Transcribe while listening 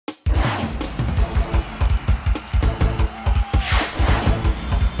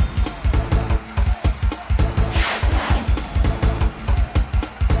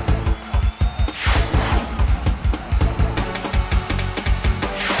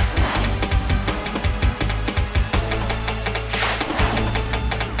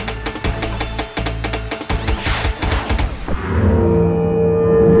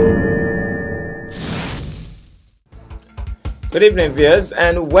Good evening, viewers,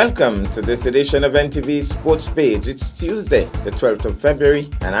 and welcome to this edition of NTV Sports Page. It's Tuesday, the 12th of February,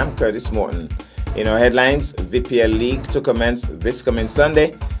 and I'm Curtis Morton. In our headlines, VPL League to commence this coming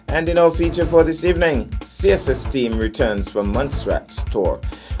Sunday, and in our feature for this evening, CSS team returns from Montserrat's tour.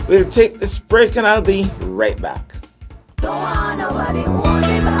 We'll take this break and I'll be right back. Don't want nobody hold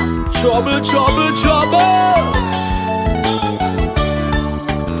me back. Trouble, trouble, trouble.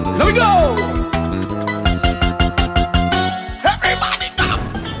 Let me go. Everybody come.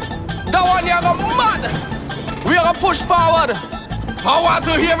 That one you go mad. We are gonna push forward. I want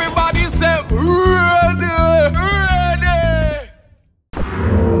to hear everybody say ready, ready.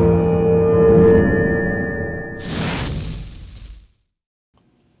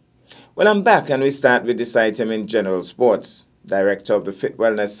 Well, I'm back and we start with this item in general sports. Director of the Fit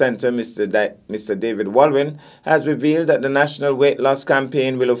Wellness Center, Mr. David Walwyn, has revealed that the National Weight Loss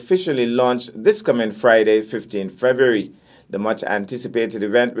Campaign will officially launch this coming Friday, 15 February. The much-anticipated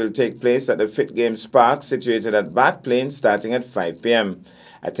event will take place at the Fit Games Park, situated at Bath Plain, starting at 5 p.m.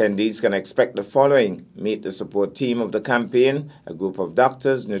 Attendees can expect the following: meet the support team of the campaign, a group of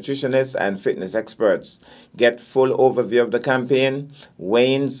doctors, nutritionists, and fitness experts. Get full overview of the campaign,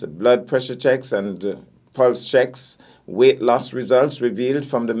 weigh-ins, blood pressure checks, and pulse checks, weight loss results revealed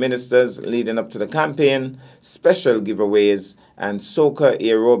from the ministers leading up to the campaign, special giveaways, and soca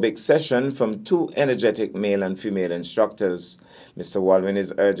aerobic session from two energetic male and female instructors. Mr. Walwyn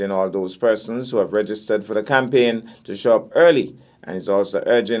is urging all those persons who have registered for the campaign to show up early, and is also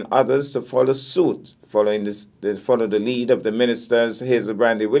urging others to follow suit, follow the lead of the ministers Hazel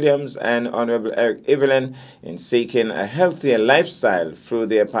Brandy Williams and Honorable Eric Evelyn in seeking a healthier lifestyle through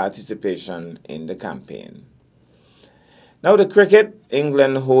their participation in the campaign. Now the cricket.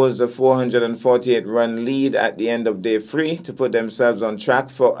 England holds a 448-run lead at the end of day 3 to put themselves on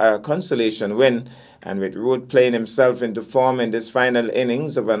track for a consolation win, and with Root playing himself into form in this final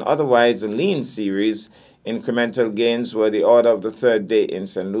innings of an otherwise lean series, incremental gains were the order of the third day in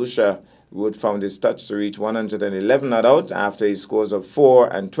St. Lucia. Root found his touch to reach 111 not out after his scores of 4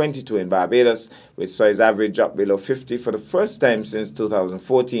 and 22 in Barbados, which saw his average drop below 50 for the first time since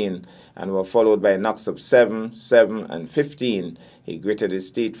 2014, and were followed by knocks of 7, 7, and 15. He gritted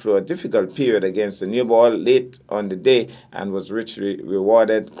his teeth through a difficult period against the new ball late on the day and was richly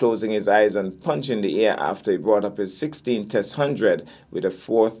rewarded, closing his eyes and punching the air after he brought up his 16th Test 100 with a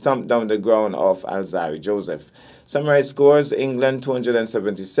 4th thump down the ground of Alzarri Joseph. Summarized scores: England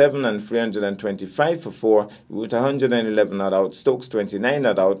 277 and 325 for 4, Root 111 not out, Stokes 29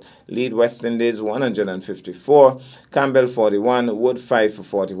 not out, lead West Indies 154, Campbell 41, Wood 5 for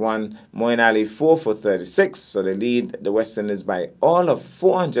 41, Moeen Ali 4 for 36, so they lead the West Indies by all of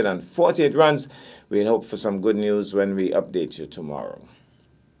 448 runs. We'll hope for some good news when we update you tomorrow.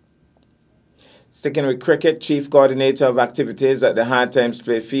 Sticking with cricket, Chief Coordinator of Activities at the Hard Times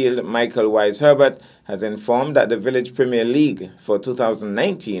Play Field, Michael Wise-Herbert, has informed that the Village Premier League for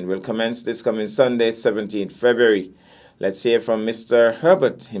 2019 will commence this coming Sunday, 17th February. Let's hear from Mr.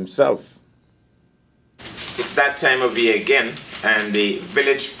 Herbert himself. It's that time of year again, and the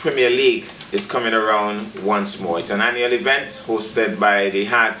Village Premier League is coming around once more. It's an annual event hosted by the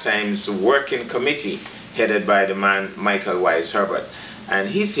Hard Times Working Committee, headed by the man Michael Wise-Herbert. And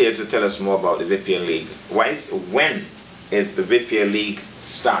he's here to tell us more about the VPL League. Wise, when is the VPL League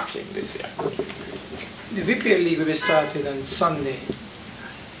starting this year? The VPL League will be started on Sunday.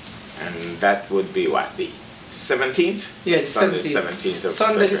 And that would be what, the 17th? Yeah, the Sunday, 17th. 17th of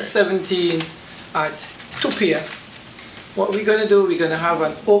Sunday the February. 17th at 2 p.m. What we're going to do, we're going to have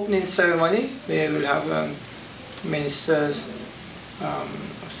an opening ceremony where we'll have ministers,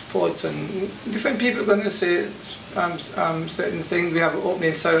 sports, and different people are going to say certain things. We have an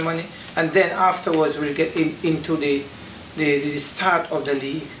opening ceremony, and then afterwards we'll get into the start of the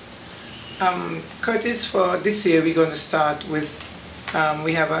league. Curtis, for this year we're going to start with,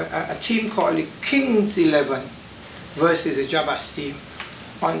 we have a team called the Kings 11 versus the Jabas team.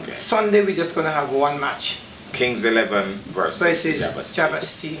 On Sunday we're just going to have one match. Kings 11 versus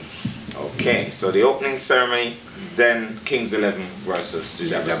Jabas team. Okay, so the opening ceremony, then Kings 11 versus the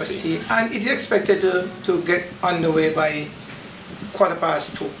Jabas team. And it's expected to get underway by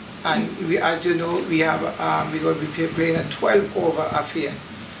 2:15. And we, as you know, we're going to be playing a 12-over affair.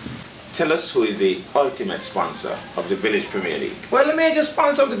 Tell us who is the ultimate sponsor of the Village Premier League. Well, the major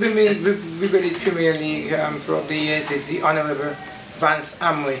sponsor of the Village Premier League throughout the years is the Honorable Vance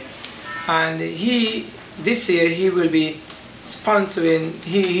Amway. And this year he will be sponsoring,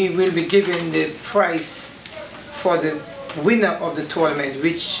 he will be giving the prize for the winner of the tournament,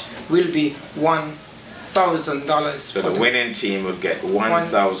 which will be $1,000. $1,000. So the winning team would get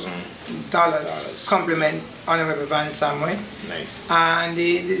 $1,000 compliment Honorable Van Samway. Nice. And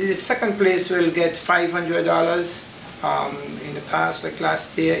the second place will get $500. In the past, like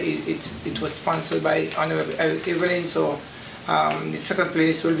last year, it was sponsored by Honorable Eric Evelyn. So the second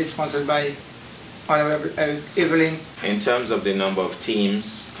place will be sponsored by Honorable Eric Evelyn. In terms of the number of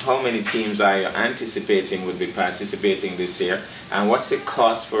teams, how many teams are you anticipating would be participating this year? And what's the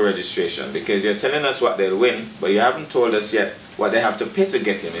cost for registration? Because you're telling us what they'll win, but you haven't told us yet what they have to pay to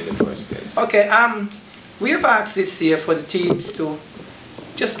get in the first place. Okay, we have asked this year for the teams to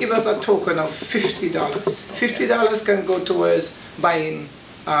just give us a token of $50. $50 can go towards buying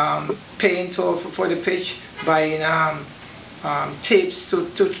paint for the pitch, buying tapes to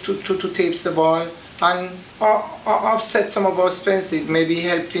tape the ball, and offset some of our expenses. Maybe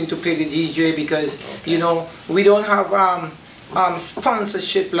helping to pay the DJ because you know we don't have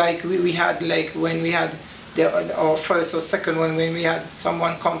sponsorship like we had like when we had our first or second one, when we had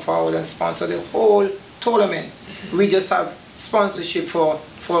someone come forward and sponsor the whole tournament. We just have sponsorship for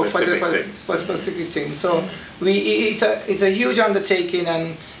specific things. So it's a huge undertaking,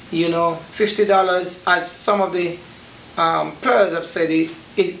 and you know $50, as some of the players have said,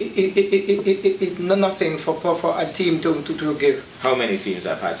 it's nothing for a team to give. How many teams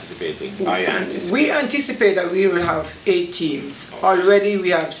are participating? Are you anticipating? We anticipate that we will have 8 teams. Already we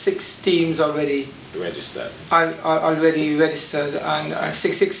have 6 teams already registered. Already registered, and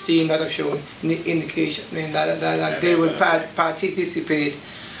 6 teams that have shown indication that they will participate.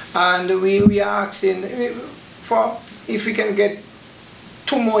 And we are asking for if we can get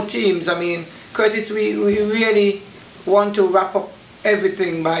 2 more teams. I mean, Curtis, we really want to wrap up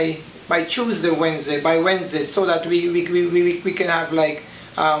everything by Tuesday, Wednesday, so that we can have like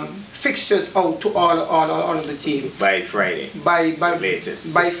fixtures out to all of the team by Friday. By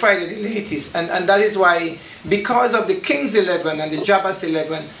latest. By Friday the latest, and that is why, because of the Kings 11 and the Jabbas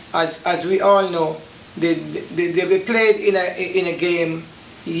 11, as we all know, they played in a game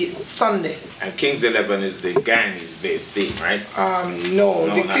Sunday. And Kings 11 is the Ghanaian-based team, right? No,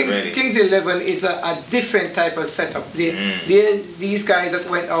 the Kings 11 is a different type of setup. These guys that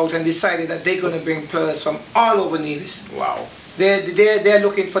went out and decided that they're going to bring players from all over Nevis. Wow. They're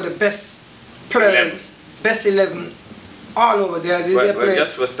looking for the best players, best 11 all over there. Well,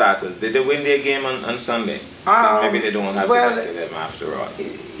 just for starters, did they win their game on Sunday? Maybe they don't have the best 11 after all.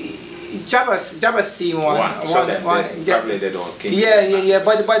 Jabbas team won. Probably they don't.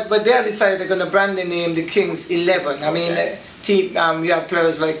 But they have decided they're going to brand the name the Kings 11. I mean, team. We have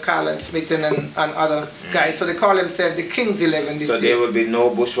players like Carl Smithson and other guys, so they call themselves the Kings 11 this year. So there will be no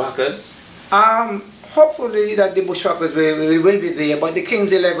bushwhackers? Hopefully that the bushwhackers will be there, but the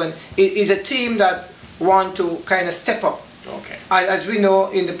Kings 11 is a team that want to kind of step up. Okay. As we know,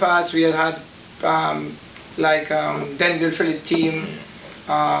 in the past we have had Denville Philip team.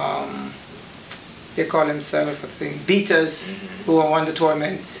 They call themselves, I think, Beaters, who won the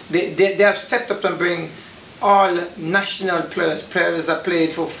tournament. They have stepped up and bring all national players that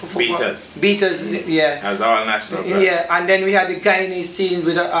played for Beaters. Beaters, yeah. As all national players. Yeah, and then we had the Guyanese team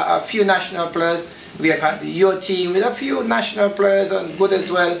with a few national players. We have had the Yo team with a few national players and good as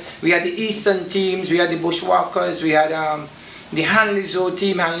well. We had the Eastern teams, we had the Bushwalkers, we had the Hanley Zoo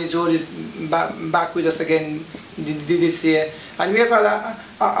team. Hanley Zoo is back with us again this year. And we have had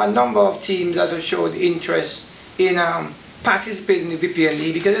a number of teams that have showed interest in participating in the VPL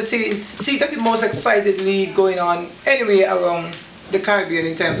League, because I see that the most excited league going on anywhere around the Caribbean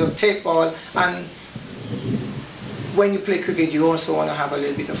in terms of tape ball. And when you play cricket, you also want to have a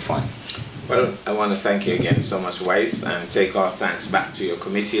little bit of fun. Well, I want to thank you again so much, Wise, and take our thanks back to your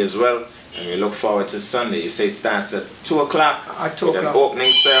committee as well. And we look forward to Sunday. You say it starts at 2 o'clock. At 2 with o'clock. An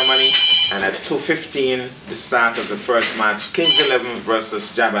opening ceremony. And at 2:15, the start of the first match. Kings 11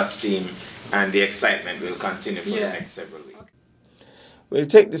 versus Jabbas team. And the excitement will continue for the next several weeks. We'll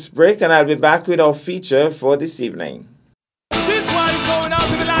take this break and I'll be back with our feature for this evening. This one is going out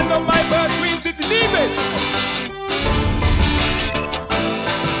to the land of my birth, Queen City, Nevis.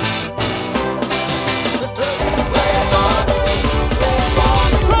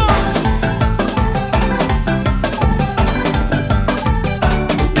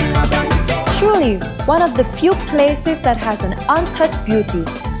 Truly, one of the few places that has an untouched beauty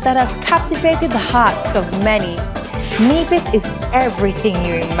that has captivated the hearts of many. Nevis is everything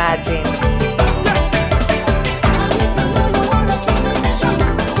you imagine.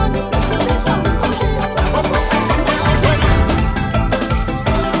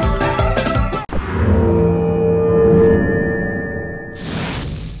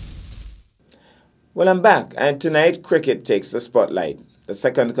 Well, I'm back, and tonight cricket takes the spotlight. The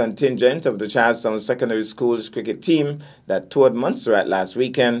second contingent of the Charlestown Secondary School's cricket team that toured Montserrat last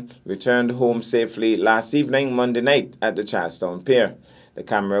weekend returned home safely last evening, Monday night, at the Charlestown Pier. The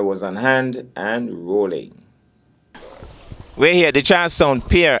camera was on hand and rolling. We're here at the Charlestown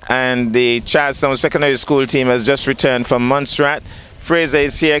Pier, and the Charlestown Secondary School team has just returned from Montserrat. Fraser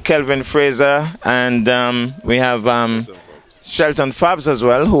is here, Kelvin Fraser, and we have Shelton Fabs as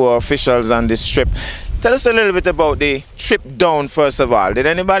well, who are officials on this trip. Tell us a little bit about the trip down, first of all. Did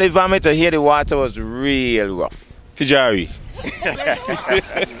anybody vomit or hear the water was real rough? Tijari.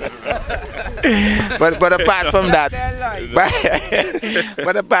 but apart from that,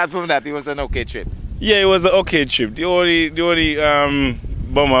 but apart from that, it was an okay trip. Yeah, it was an okay trip. The only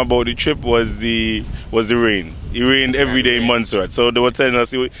bummer about the trip was the rain. It rained every day in Montserrat. So they were telling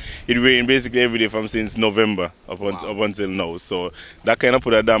us it rained basically every day from since November up until now. So that kind of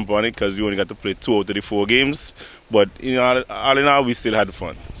put a damper on it because we only got to play 2 out of the 4 games. But you know, all in all, we still had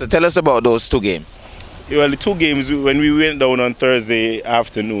fun. So tell us about those 2 games. Well, the 2 games, when we went down on Thursday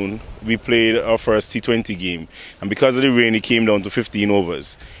afternoon, we played our first T20 game. And because of the rain, it came down to 15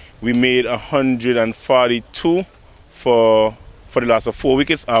 overs. We made 142 for the loss of 4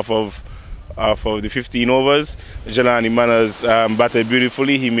 wickets off of the 15 overs. Jelani Manners batted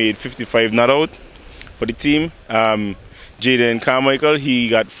beautifully. He made 55 not out for the team. Jaden Carmichael, he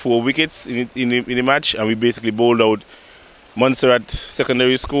got 4 wickets in the match, and we basically bowled out Montserrat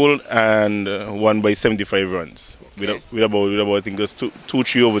Secondary School and won by 75 runs. Okay. with about I think it was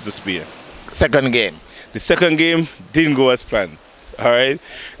 2-3 overs to spare. Second game. The second game didn't go as planned. All right.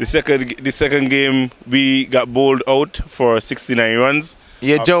 The second game we got bowled out for 69 runs.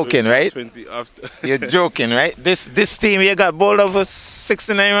 You're joking, right? You're joking, right? This team here got bowled out for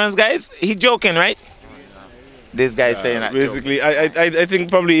 69 runs, guys. He joking, right? This guy saying that. Basically, I think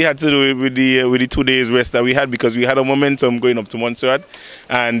probably it had to do with the 2 days rest that we had, because we had a momentum going up to Montserrat,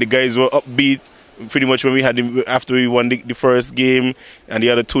 and the guys were upbeat pretty much when we had after we won the first game, and the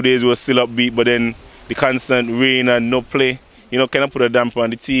other 2 days we were still upbeat, but then the constant rain and no play, you know, kind of put a damper on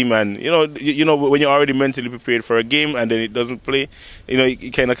the team. And you know when you're already mentally prepared for a game and then it doesn't play, you know,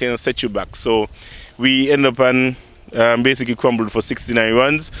 it kind of set you back. So we end up and basically crumbled for 69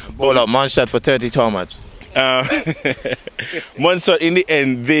 runs. Bowl out Montserrat for 30 how much? Montserrat in the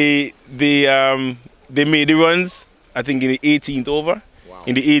end they made the runs, I think, in the 18th over. Wow.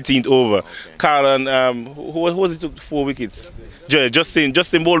 In the 18th over, okay. Carlon, who was it, took 4 wickets?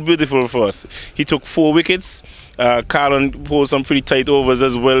 Justin bowled beautiful for us. He took 4 wickets. Carlon pulled some pretty tight overs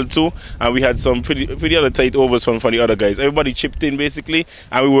as well too, and we had some pretty other tight overs from the other guys. Everybody chipped in basically,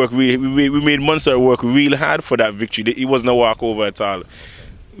 and we made Montserrat work real hard for that victory. It wasn't a walkover at all.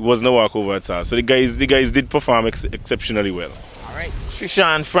 It wasn't a walkover at all. So the guys did perform exceptionally well. All right,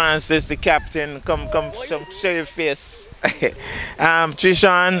 Trishan Francis, the captain, come show your face.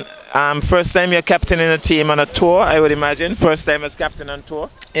 Trishan, first time you're captaining a team on a tour, I would imagine. First time as captain on tour.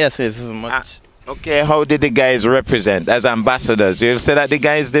 Yes, this is much. Okay, how did the guys represent as ambassadors? You say that the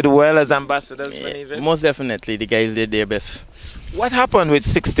guys did well as ambassadors, yeah, most definitely, the guys did their best. What happened with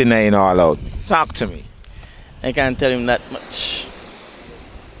 69 all out? Talk to me. I can't tell him that much.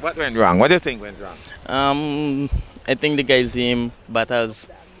 What went wrong? What do you think went wrong? I think the guys aim bat as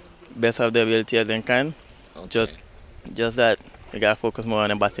best of their ability as they can. Okay. Just that they got to focus more on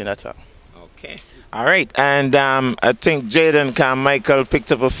the batting, that's all. Okay. All right. And I think Jaden Carmichael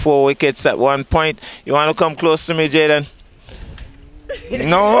picked up 4 wickets at one point. You want to come close to me, Jaden?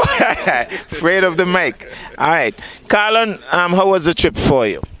 No? Afraid of the mic. All right. Carlon, how was the trip for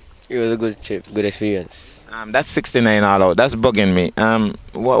you? It was a good trip, good experience. That's 69 all out. That's bugging me.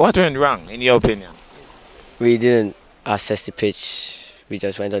 What went wrong, in your opinion? We didn't assess the pitch. We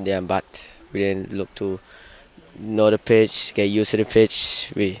just went on there and bat. We didn't look to know the pitch, get used to the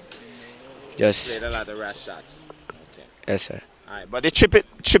pitch. We just played a lot of rash shots. Okay. Yes, sir. All right, but the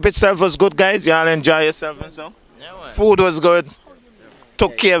trip itself was good, guys. Y'all enjoy yourself and so. Yeah, man. Food was good.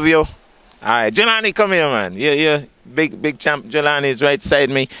 Took care of you. All right, Jelani, come here, man. Yeah. Big champ Jelani is right side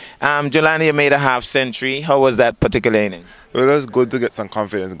me. Jelani, you made a half century. How was that particular innings? Well, it was good to get some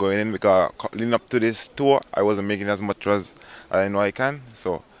confidence going in, because leading up to this tour, I wasn't making as much as I know I can.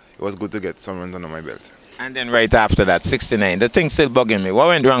 So it was good to get some runs under my belt. And then right after that, 69. The thing's still bugging me. What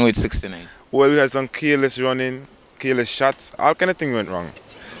went wrong with 69? Well, we had some careless running, careless shots. All kind of things went wrong.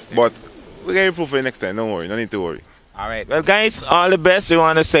 But we're going to improve for the next time. Don't worry. No need to worry. All right. Well, guys, all the best. We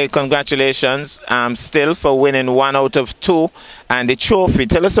want to say congratulations still for winning 1 out of 2. And the trophy.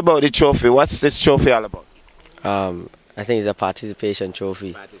 Tell us about the trophy. What's this trophy all about? I think it's a participation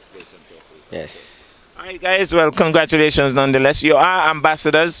trophy. Participation trophy. Yes. All right, guys. Well, congratulations nonetheless. You are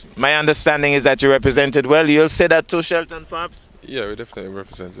ambassadors. My understanding is that you represented well. You'll say that too, Shelton Fabs? Yeah, we definitely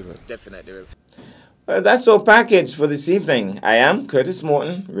represented it. Definitely. Well, that's our package for this evening. I am Curtis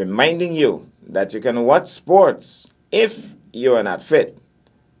Morton, reminding you that you can watch sports if you are not fit.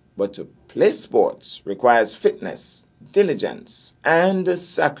 But to play sports requires fitness, diligence, and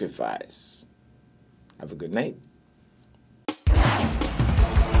sacrifice. Have a good night.